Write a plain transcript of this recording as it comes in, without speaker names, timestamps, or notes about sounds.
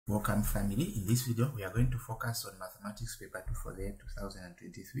Welcome family. In this video we are going to focus on mathematics paper 2 for the year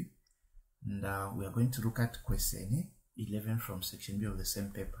 2023, and we are going to look at question 11 from section B of the same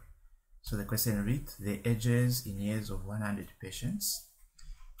paper. So the question reads: the ages in years of 100 patients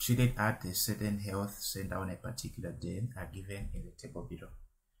treated at a certain health center on a particular day are given in the table below.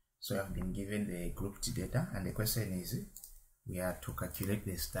 So I have been given the grouped data, and the question is we are to calculate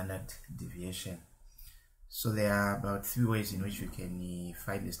the standard deviation. So there are about 3 ways in which we can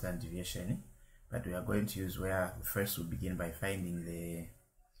find the standard deviation, but we are going to use where first we begin by finding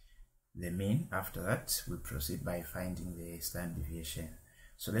the mean. After that we proceed by finding the standard deviation.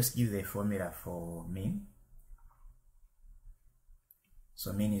 So let's give the formula for mean.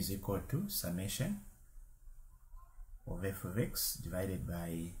 So mean is equal to summation of f of x divided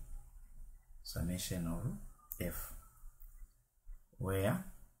by summation of f, where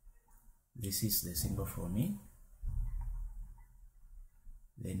this is the symbol for mean,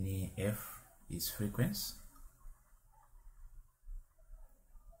 then f is frequency,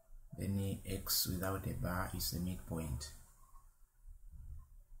 then x without a bar is the midpoint.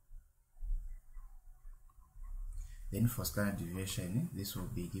 Then for standard deviation, this will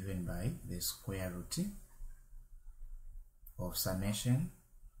be given by the square root of summation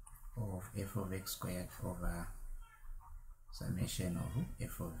of f of x squared over summation of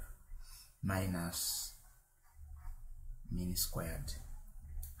f of minus mean squared.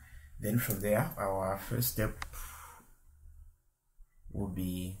 Then from there, our first step will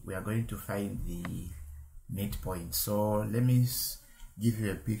be we are going to find the midpoint. So let me give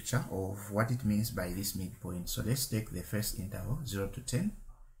you a picture of what it means by this midpoint. So let's take the first interval 0 to 10.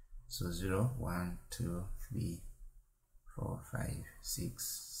 So 0, 1, 2, 3, 4, 5,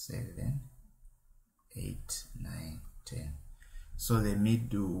 6, 7, 8, 9, 10. So the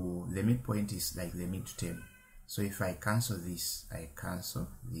midpoint is like the midterm. So if I cancel this, I cancel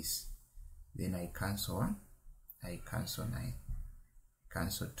this, then I cancel 1, I cancel 9,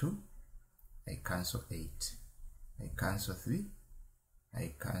 cancel 2, I cancel 8, I cancel 3,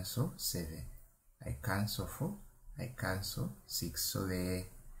 I cancel 7, I cancel 4, I cancel 6. So the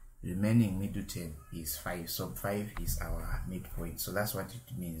remaining middle term is 5. So 5 is our midpoint. So that's what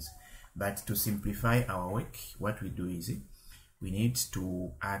it means. But to simplify our work, what we do is we need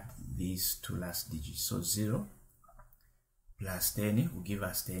to add these two last digits. So 0 plus 10 will give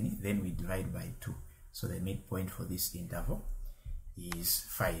us 10. Then we divide by 2. So the midpoint for this interval is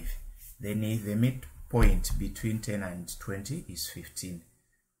 5. Then the midpoint between 10 and 20 is 15,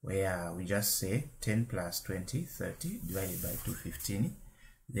 where we just say 10 plus 20, 30, divided by 2, 15.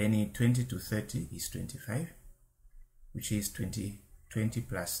 Then 20 to 30 is 25, which is 20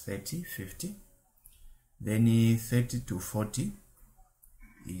 plus 30, 50. Then 30 to 40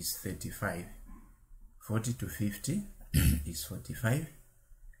 is 35, 40 to 50 is 45,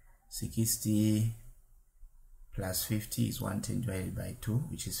 60 plus 50 is 110 divided by 2,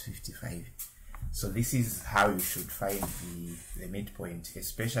 which is 55. So this is how you should find the midpoint,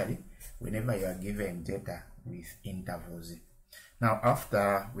 especially whenever you are given data with intervals. Now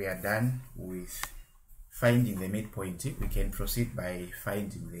after we are done with finding the midpoint, we can proceed by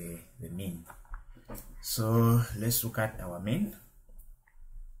finding the mean. So let's look at our mean.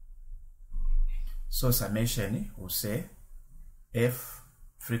 So summation will say f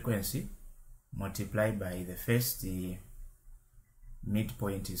frequency multiplied by the first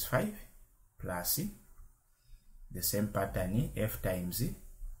midpoint is 5 plus the same pattern f times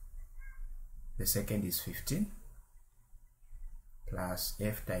the second is 15 plus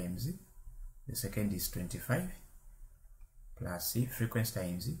f times the second is 25 plus frequency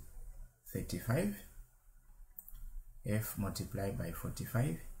times 35, f multiplied by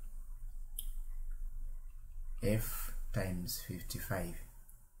 45, f times 55,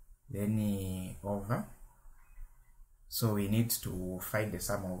 then over. So we need to find the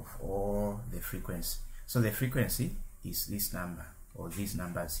sum of all the frequency. So the frequency is this number, or these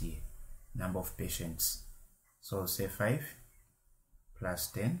numbers here, number of patients. So say 5 plus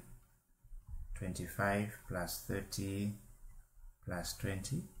 10, 25 plus 30 plus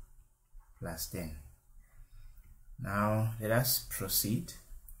 20 plus 10. Now let us proceed.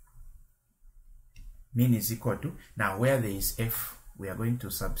 Mean is equal to, now where there is f, we are going to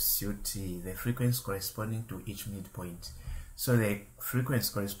substitute the frequency corresponding to each midpoint. So the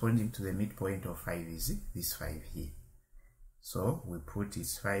frequency corresponding to the midpoint of 5 is this 5 here. So we put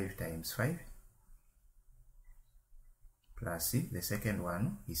is 5 times 5 plus the second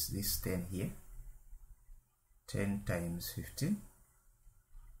one is this 10 here, 10 times 15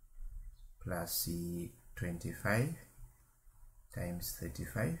 plus 25 times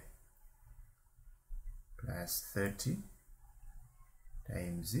 35 plus 30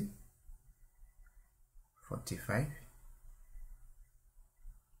 times 45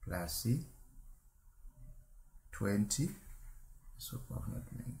 plus 20. So I've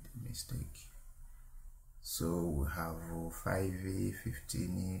not made a mistake. So we have 5,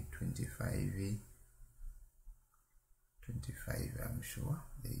 15, 25, 25. I'm sure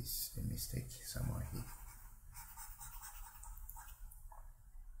there is a mistake somewhere here.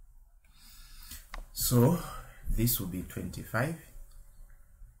 So this will be 25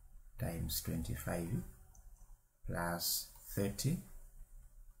 times 25 plus 30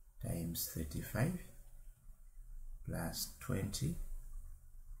 times 35 plus 20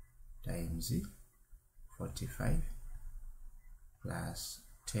 times 45 plus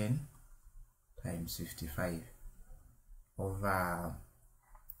 10 times 55 over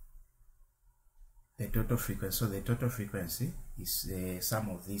the total frequency. So the total frequency is the sum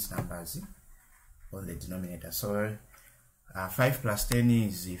of these numbers on the denominator. So 5 plus 10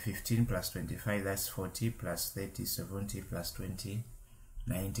 is 15 plus 25, that's 40, plus 30, 70, plus 20,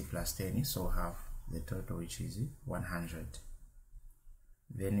 90, plus 10. So we have the total, which is 100.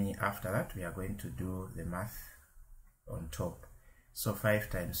 Then after that, we are going to do the math on top. So 5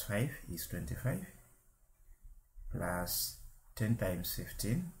 times 5 is 25, plus 10 times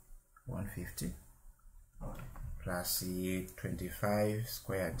 15, 150, plus 25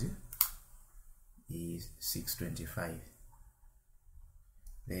 squared is 625.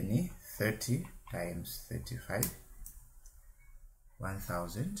 Then 30 times 35,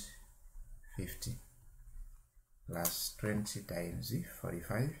 1050, plus 20 times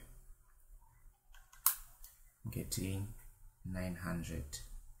 45, getting 900,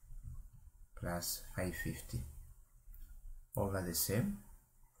 plus 550 over the same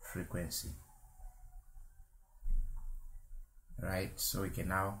frequency. Right, so we can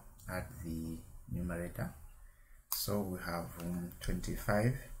now add the numerator. So we have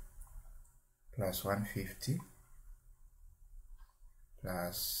 25 plus 150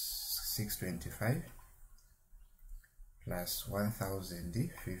 plus 625 plus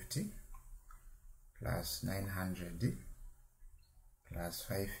 1050 plus 900 plus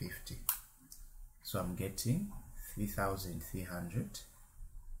 550. So I'm getting 3,300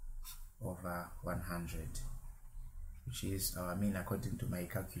 over 100, which is our mean. According to my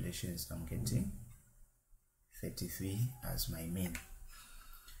calculations, I'm getting 33 as my mean.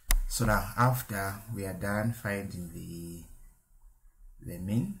 So now after we are done finding the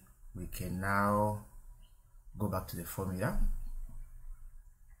mean, we can now go back to the formula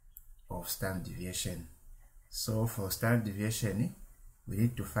of standard deviation. So for standard deviation, we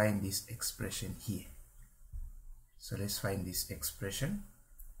need to find this expression here. So let's find this expression.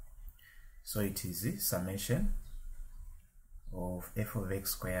 So it is the summation of f of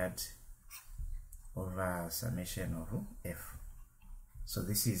x squared over summation of f. So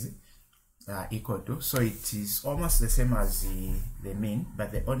this is equal to, so it is almost the same as the mean,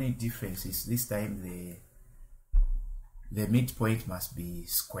 but the only difference is this time the midpoint must be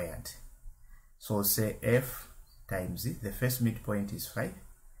squared. So say f times the first midpoint is 5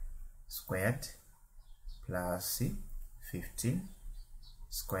 squared plus 15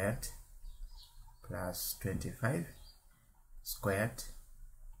 squared plus 25 squared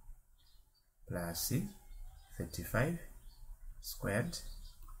plus 35 squared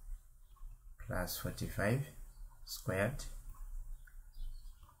plus 45 squared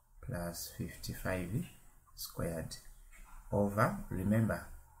plus 55 squared over, remember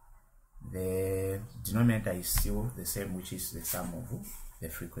the denominator is still the same, which is the sum of the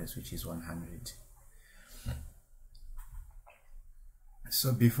frequency, which is 100.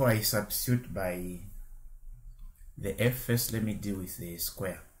 So before I substitute by the f, first let me deal with the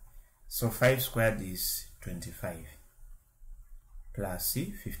square. So 5 squared is 25 plus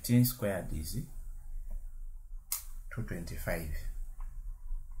 15 squared is 225.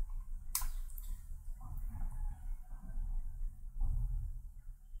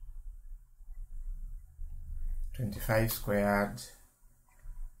 Twenty-five squared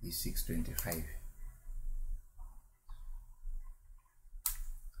is 625.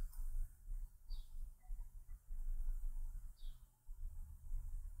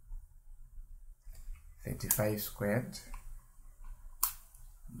 Thirty-five squared,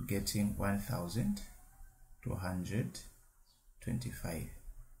 getting 1,225.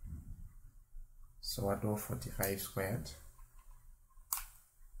 So what of 45 squared,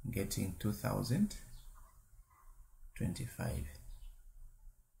 getting 2,025.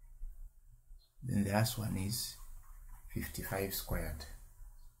 Then the last one is 55 squared.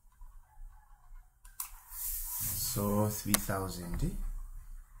 So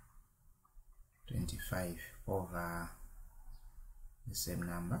 3,025 over the same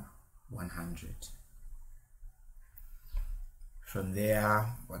number, 100. From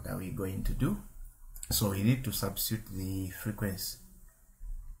there, what are we going to do? So we need to substitute the frequency.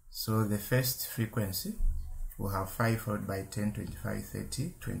 So the first frequency, we'll have 5 followed by 10, 25,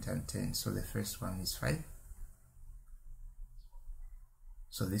 30, 20, and 10. So the first one is 5.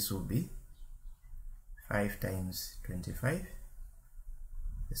 So this will be 5 times 25.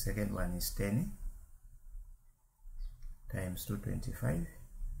 The second one is 10 times 225.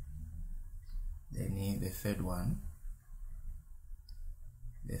 Then the third one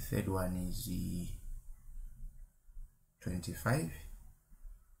is the 25.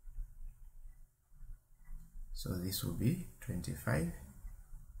 So this will be 25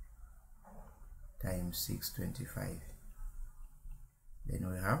 times 625. Then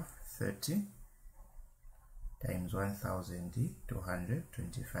we have 30 times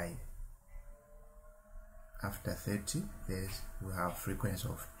 1225. After 30, we have frequency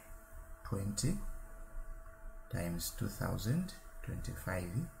of 20 times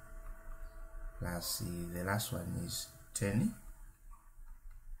 2025 plus the last one is 10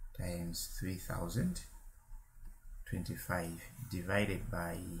 times 3025 divided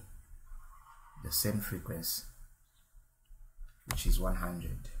by the same frequency, which is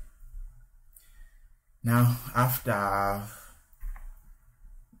 100. Now after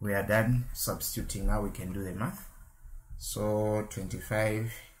we are done substituting, now we can do the math. So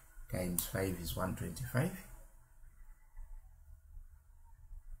 25 times 5 is 125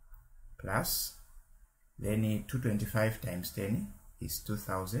 plus then 225 times 10 is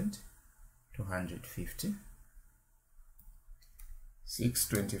 2250.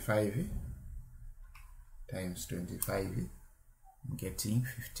 625 times 25, I'm getting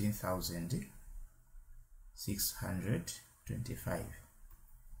 15,625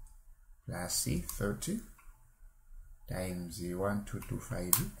 plus 30 times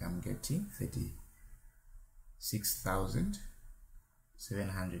 1225, I'm getting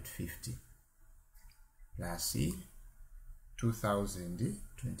 36,750 plus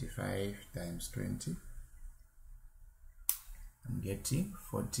 2025 times 20, I'm getting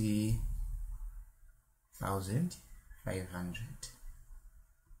 40,500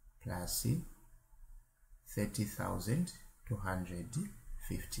 plus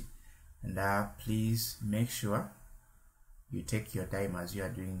 30,250. And please make sure you take your time as you are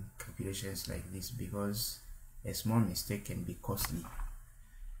doing calculations like this, because a small mistake can be costly.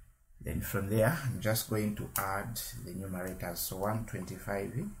 Then from there, I'm just going to add the numerators. So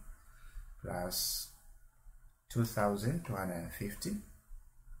 125 plus 2,250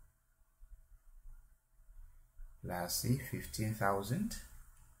 plus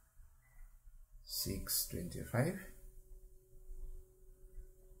 15,625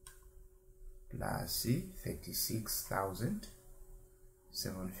 plus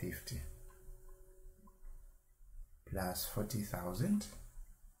 36,750 plus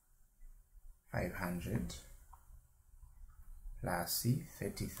 40,500 plus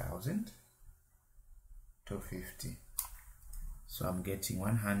 30,250. So I'm getting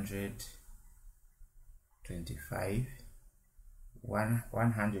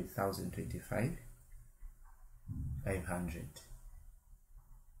 100,025 500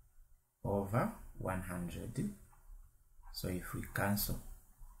 over 100. So if we cancel,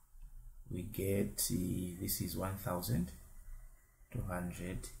 we get this is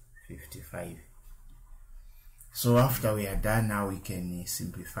 1,255. So after we are done, now we can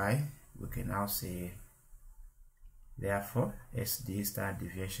simplify. We can now say, therefore SD standard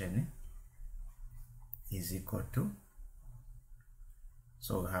deviation is equal to,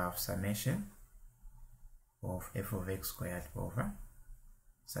 so we have summation of f of x squared over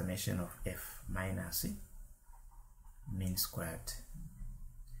summation of f minus mean squared.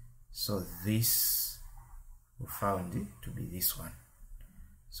 So this we found it to be this one.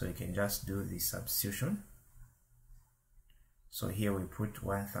 So you can just do the substitution. So here we put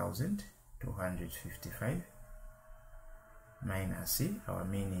 1,255 minus our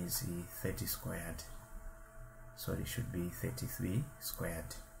mean is 30 squared. So it should be 33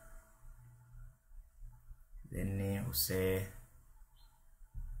 squared. Then we'll say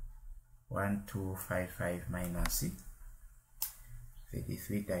 1255 minus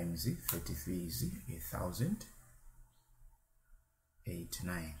 33 times 33 is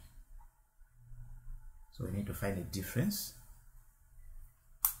 1,089. So we need to find a difference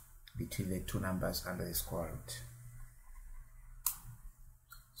between the two numbers under the square root.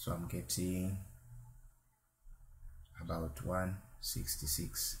 So I'm getting about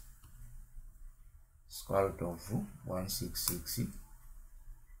 166. Square root of 166,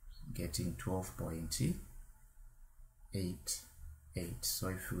 getting 12.8. 8. So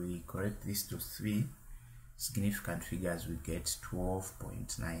if we correct this to 3 significant figures, we get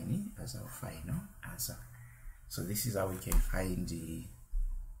 12.9 as our final answer. So this is how we can find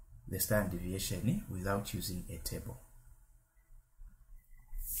the standard deviation without using a table.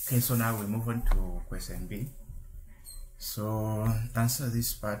 Okay, so now we move on to question B. So answer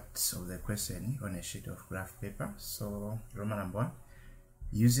this part of the question on a sheet of graph paper. So Roman number 1,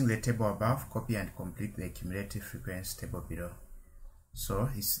 using the table above, copy and complete the cumulative frequency table below. So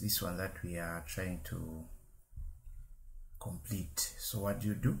it's this one that we are trying to complete. So what do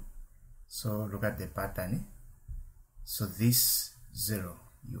you do? So look at the pattern. So this 0,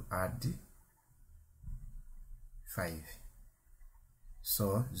 you add 5.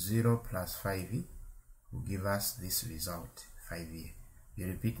 So 0 plus 5 will give us this result, 5 here. You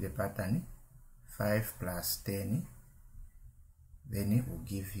repeat the pattern, 5 plus 10, then it will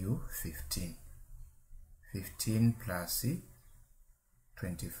give you 15. 15 plus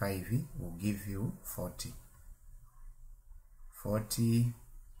 25 will give you 40. 40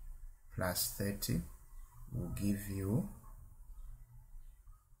 plus 30 will give you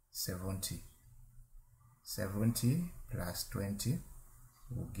 70. 70 plus 20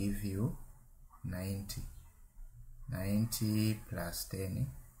 will give you 90. 90 plus 10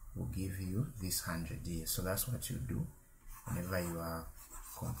 will give you this 100 here. So that's what you do whenever you are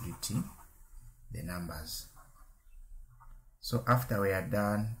completing the numbers. So after we are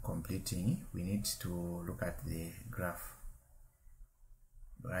done completing, we need to look at the graph.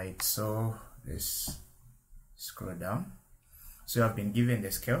 Right, so let's scroll down. So you have been given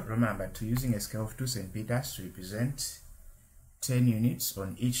the scale. Remember, to using a scale of 2 centimeters to represent 10 units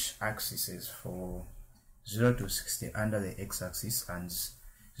on each axis for 0 to 60 under the x-axis and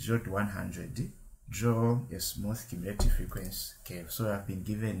 0 to 100. Draw a smooth cumulative frequency curve. So I have been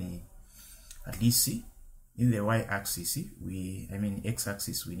given at least in the y-axis,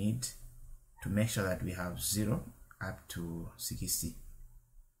 x-axis, we need to make sure that we have 0 up to 60.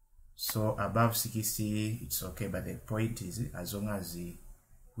 So above 60, it's okay, but the point is as long as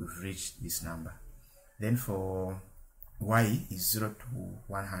we've reached this number. Then for y is 0 to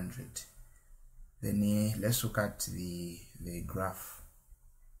 100. Then let's look at the graph.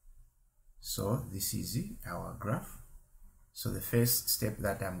 So this is our graph. So the first step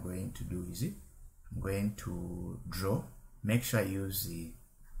that I'm going to do is I'm going to draw. Make sure I use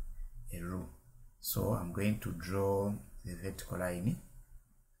a rule. So I'm going to draw the vertical line.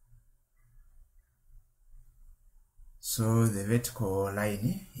 So the vertical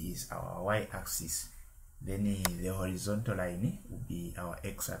line is our y-axis. Then the horizontal line will be our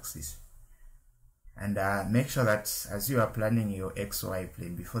x-axis. And make sure that as you are planning your XY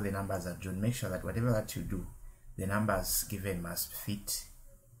plane, before the numbers are drawn, make sure that whatever that you do, the numbers given must fit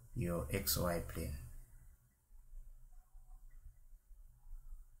your XY plane.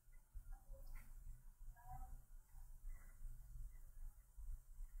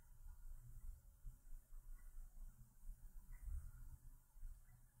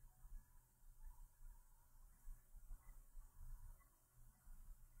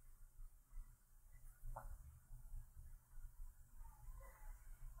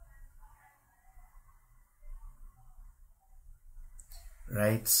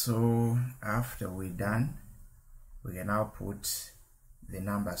 Right, so after we're done, we can now put the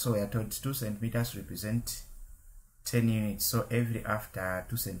number. So we are told 2 centimeters represent 10 units. So every after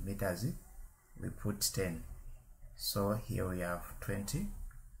 2 centimeters, we put 10. So here we have 20,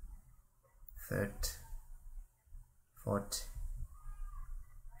 30, 40,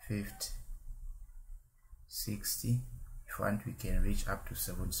 50, 60. If you want, we can reach up to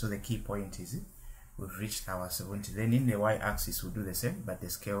 70. So the key point is we've reached our 70. Then in the y-axis we'll do the same, but the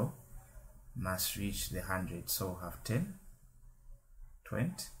scale must reach the 100. So we'll have 10,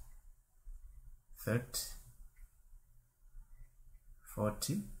 20, 30,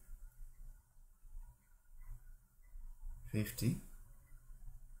 40, 50,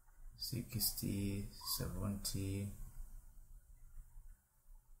 60, 70,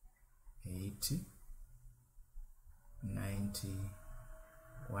 80, 90,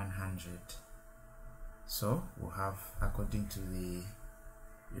 100. So we'll have according to the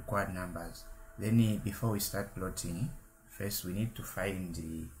required numbers. Then before we start plotting, first we need to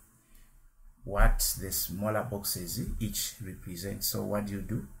find what the smaller boxes each represent. So what do you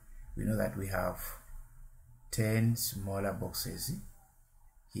do? We know that we have 10 smaller boxes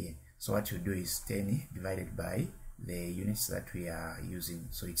here. So what you do is 10 divided by the units that we are using.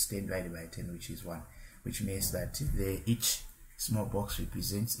 So it's 10 divided by 10, which is 1, which means that each small box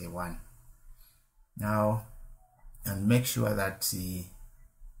represents a 1. Now, and make sure that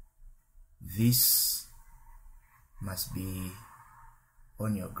this must be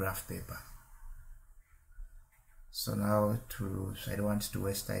on your graph paper. So now, so I don't want to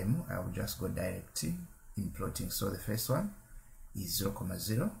waste time, I will just go direct in plotting. So the first one is 0,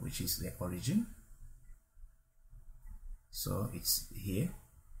 0, which is the origin, so it's here.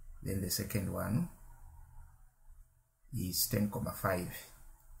 Then the second one is 10,5.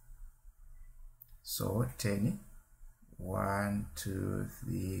 So 10, 1, 2,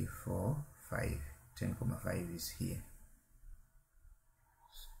 3, 4, 5. 10,5 is here.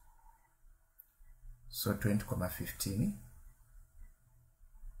 So 20,15.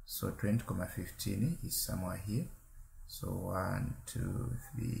 So 20,15 is somewhere here. So 1, 2,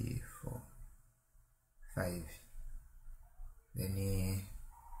 3, 4, 5. Then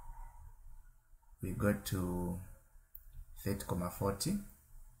we go to 30,40.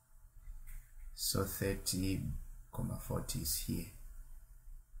 So 30,40 is here.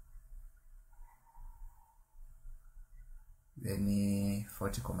 Then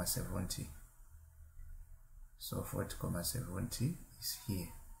 40,70. So 40,70 is here.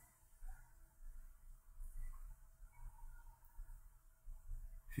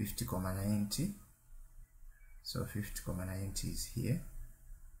 $50,90. So 50,90 is here.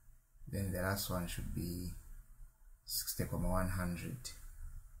 Then the last one should be 60,100,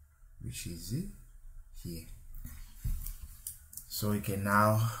 which is here. So we can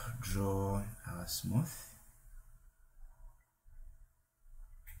now draw our smooth.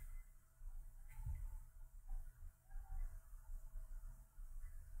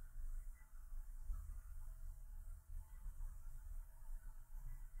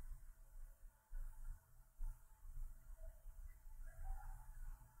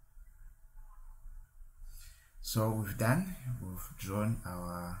 So we've drawn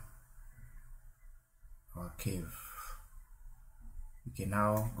our curve. We can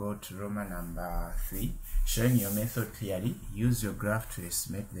now go to Roman number 3. Showing your method clearly, use your graph to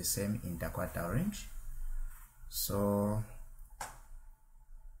estimate the same interquartile range. So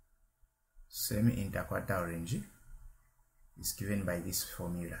same interquartile range is given by this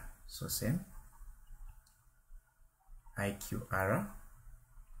formula. So same IQR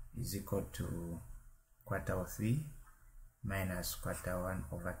is equal to quartile 3 minus quartile 1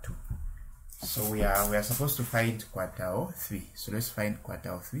 over 2. So we are supposed to find quartile 3. So let's find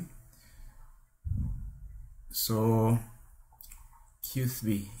quartile 3. So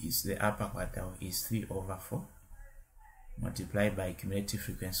Q3 is the upper quartile, is 3 over 4 multiplied by cumulative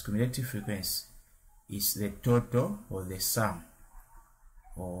frequency. Cumulative frequency is the total or the sum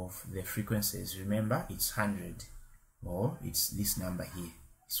of the frequencies. Remember, it's 100, or it's this number here.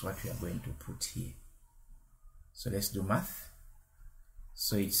 It's what we are going to put here. So let's do math.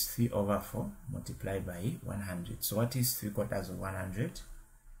 So it's 3 over 4 multiplied by 100. So what is 3/4 of 100?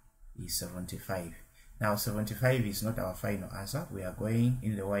 Is 75. Now 75 is not our final answer. We are going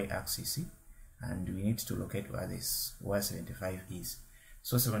in the y-axis and we need to locate where 75 is.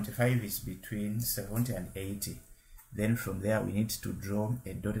 So 75 is between 70 and 80. Then from there we need to draw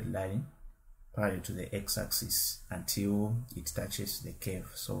a dotted line parallel to the x-axis until it touches the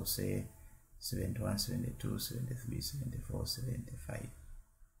curve. So say 71, 72, 73, 74, 75.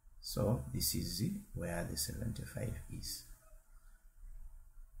 So this is where the 75 is.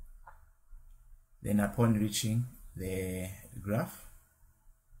 Then upon reaching the graph,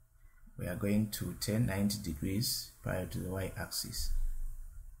 we are going to turn 90 degrees parallel to the y-axis.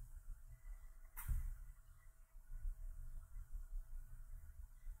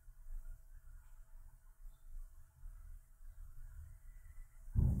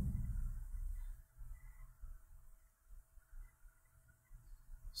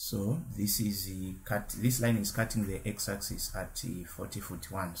 So this is this line is cutting the x-axis at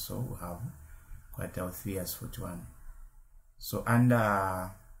 4041. So we have quartile 3 as 41. So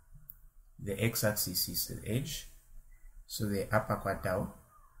under the x-axis is the edge. So the upper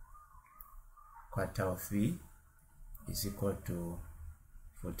quartile 3 is equal to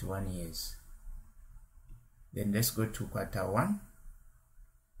 41 years. Then let's go to quartile 1,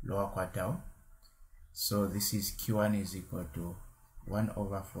 lower quartile. So this is Q1 is equal to 1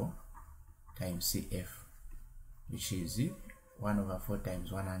 over 4 times CF, which is 1 over 4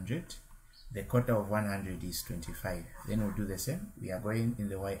 times 100. The quarter of 100 is 25. Then we'll do the same. We are going in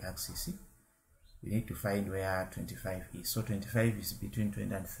the y-axis. We need to find where 25 is. So 25 is between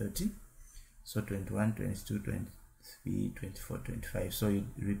 20 and 30. So 21, 22, 23, 24, 25. So you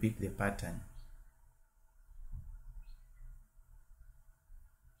repeat the pattern.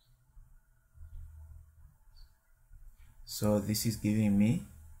 So this is giving me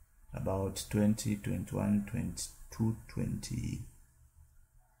about 20, 21, 22, 23,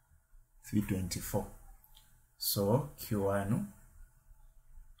 24. So Q1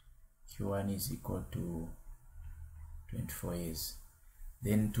 Q1 is equal to 24 years.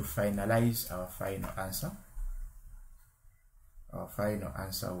 Then to finalize our final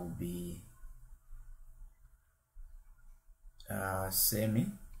answer will be semi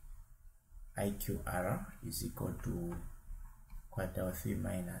IQR is equal to quartile 3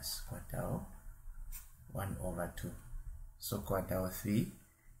 minus quartile 1 over 2. So quartile 3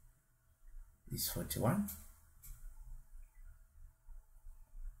 is 41,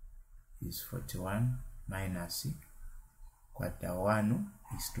 minus quartile 1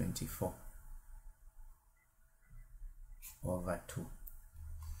 is 24 over 2.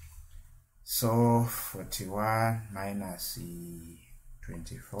 So 41 minus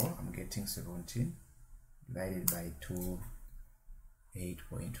 24, I'm getting 17, divided by 2,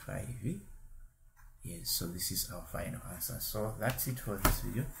 8.5. Yes, so this is our final answer. So that's it for this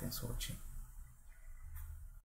video. Thanks for watching.